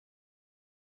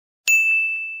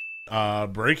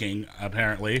breaking,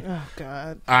 apparently. Oh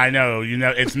God. I know,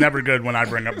 it's never good when I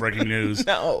bring up breaking news.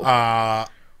 No.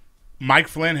 Mike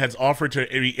Flynn has offered to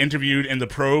be interviewed in the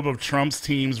probe of Trump's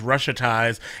team's Russia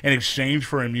ties in exchange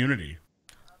for immunity.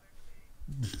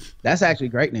 That's actually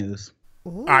great news.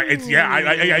 It's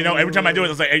I know. Every time I do it,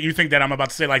 it's like you think that I'm about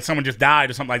to say like someone just died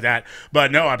or something like that,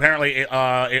 but no. Apparently,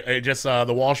 it just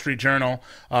the Wall Street Journal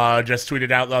just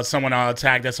tweeted out. Someone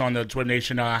tagged us on the TWiB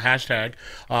Nation hashtag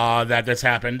that this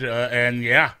happened, and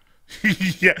yeah.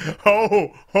 Yeah.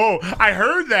 Oh! I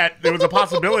heard that there was a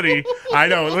possibility. I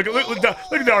know. Look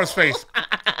at Dara's face.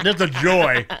 There's a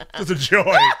joy. There's a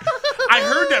joy. I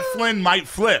heard that Flynn might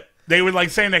flip. They were like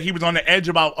saying that he was on the edge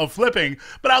of flipping,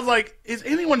 but I was like, is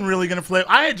anyone really gonna flip?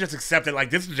 I had just accepted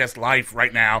like this is just life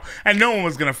right now, and no one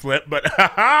was gonna flip, but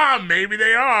maybe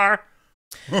they are.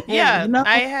 Yeah,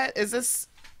 I had. Is this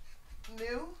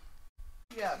new?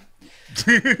 Yeah.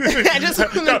 I just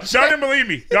Dara didn't believe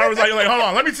me. Dara was like, hold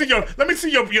on, let me see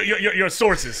your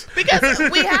sources. Because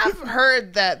we have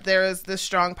heard that there is this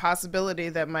strong possibility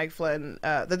that Mike Flynn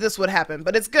that this would happen,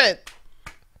 but it's good.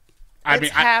 It's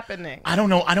happening. I don't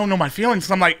know my feelings.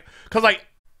 So I'm like,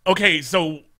 okay,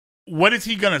 so what is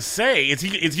he gonna say? Is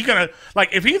he gonna like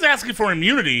if he's asking for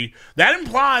immunity? That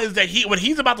implies that what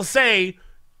he's about to say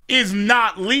is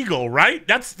not legal, right?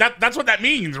 That's what that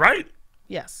means, right?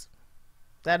 Yes,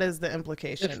 that is the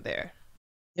implication there.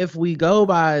 If we go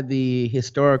by the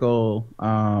historical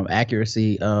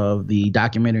accuracy of the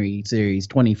documentary series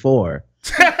 24.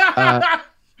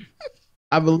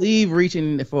 I believe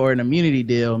reaching for an immunity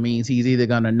deal means he's either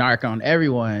going to narc on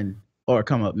everyone or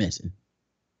come up missing.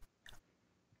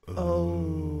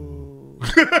 Oh.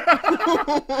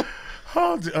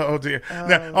 Oh dear.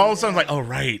 Now, all of a sudden, like, oh,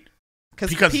 right.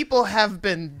 Because people have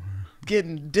been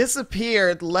getting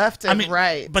disappeared left and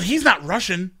right. But he's not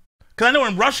Russian. Because I know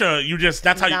in Russia,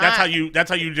 that's how you go.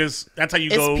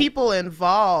 It's people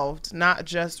involved, not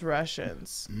just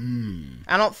Russians.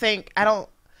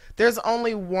 There's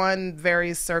only one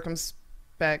very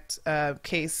circumspect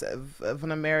case of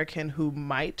an American who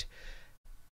might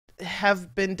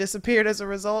have been disappeared as a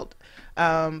result.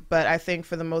 But I think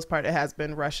for the most part, it has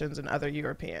been Russians and other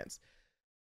Europeans.